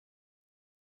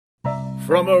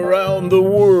from around the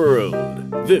world.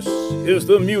 This is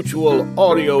the Mutual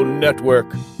Audio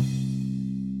Network.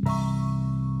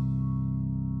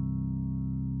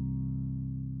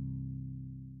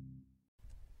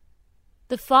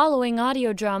 The following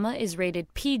audio drama is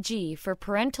rated PG for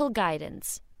parental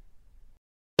guidance.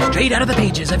 Straight out of the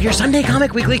pages of your Sunday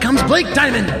Comic Weekly comes Blake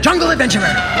Diamond, Jungle Adventurer.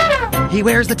 He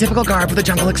wears the typical garb of the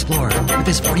jungle explorer, with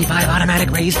his .45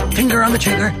 automatic raised, finger on the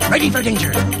trigger, ready for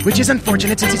danger, which is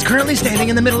unfortunate since he's currently standing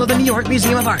in the middle of the New York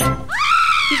Museum of Art.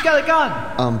 He's got a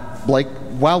gun! Blake,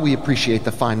 while we appreciate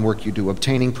the fine work you do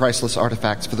obtaining priceless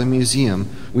artifacts for the museum,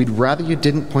 we'd rather you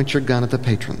didn't point your gun at the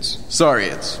patrons. Sorry,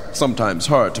 it's sometimes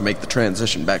hard to make the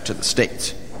transition back to the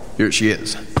States. Here she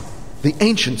is. The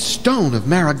ancient stone of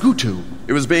Maragutu.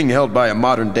 It was being held by a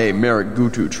modern-day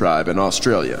Maragutu tribe in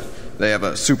Australia. They have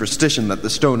a superstition that the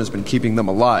stone has been keeping them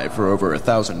alive for over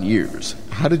 1,000 years.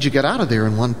 How did you get out of there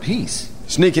in one piece?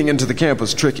 Sneaking into the camp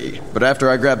was tricky, but after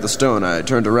I grabbed the stone, I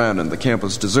turned around and the camp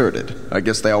was deserted. I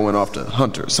guess they all went off to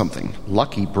hunt or something.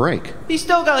 Lucky break. He's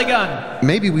still got a gun!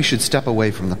 Maybe we should step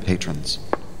away from the patrons.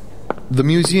 The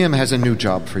museum has a new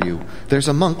job for you. There's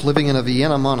a monk living in a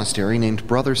Vienna monastery named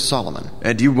Brother Solomon.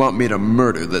 And you want me to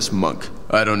murder this monk?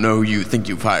 I don't know who you think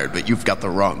you've hired, but you've got the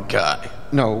wrong guy.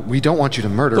 No, we don't want you to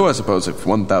murder... So I suppose if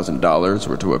 $1,000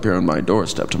 were to appear on my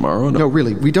doorstep tomorrow... No,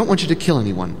 really, we don't want you to kill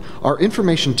anyone. Our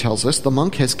information tells us the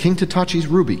monk has King Tatachi's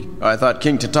ruby. I thought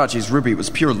King Tatachi's ruby was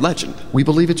pure legend. We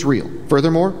believe it's real.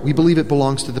 Furthermore, we believe it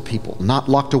belongs to the people, not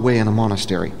locked away in a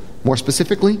monastery. More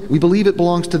specifically, we believe it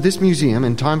belongs to this museum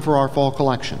in time for our fall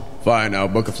collection. Fine, I'll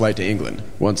book a flight to England.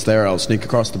 Once there, I'll sneak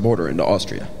across the border into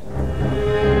Austria.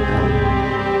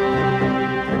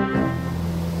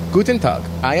 Guten Tag.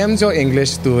 I am your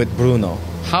English steward Bruno.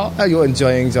 How are you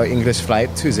enjoying your English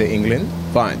flight to the England?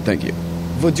 Fine, thank you.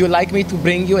 Would you like me to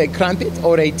bring you a crumpet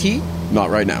or a tea?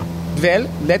 Not right now. Well,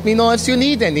 let me know if you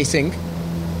need anything.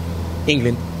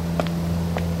 England.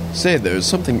 Say, there's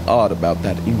something odd about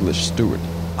that English steward.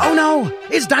 Oh no!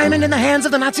 Is Diamond in the hands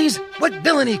of the Nazis? What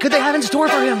villainy could they have in store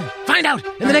for him? Find out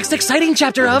in the next exciting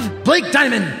chapter of Blake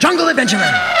Diamond, Jungle Adventurer.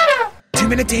 2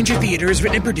 Minute Danger Theater is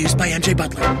written and produced by M.J.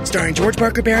 Butler, starring George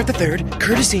Barker Barrett III,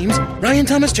 Curtis Eames, Ryan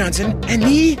Thomas Johnson, and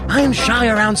me, I am shy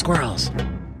around squirrels.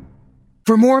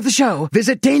 For more of the show,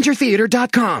 visit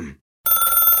dangertheater.com.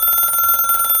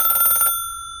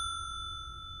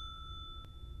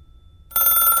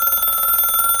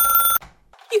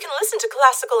 You can listen to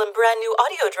classical and brand new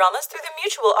audio dramas through the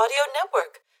Mutual Audio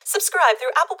Network. Subscribe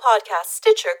through Apple Podcasts,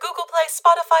 Stitcher, Google Play,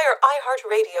 Spotify, or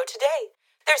iHeartRadio today.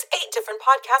 There's 8 different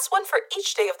podcasts, one for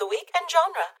each day of the week and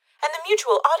genre, and the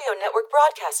Mutual Audio Network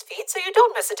broadcast feed so you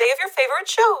don't miss a day of your favorite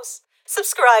shows.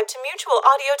 Subscribe to Mutual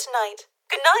Audio tonight.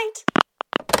 Good night.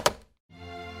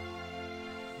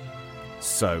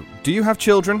 So, do you have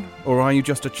children, or are you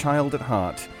just a child at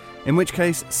heart? In which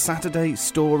case, Saturday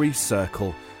Story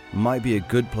Circle might be a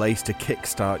good place to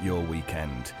kickstart your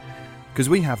weekend. Because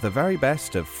we have the very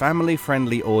best of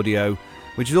family-friendly audio,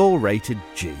 which is all rated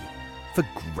G for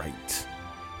great.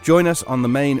 Join us on the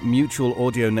main Mutual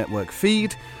Audio Network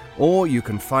feed, or you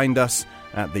can find us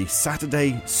at the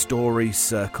Saturday Story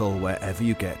Circle wherever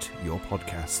you get your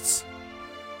podcasts.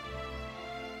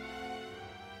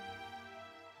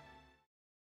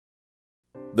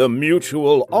 The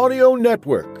Mutual Audio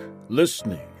Network.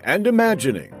 Listening and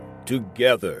imagining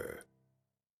together.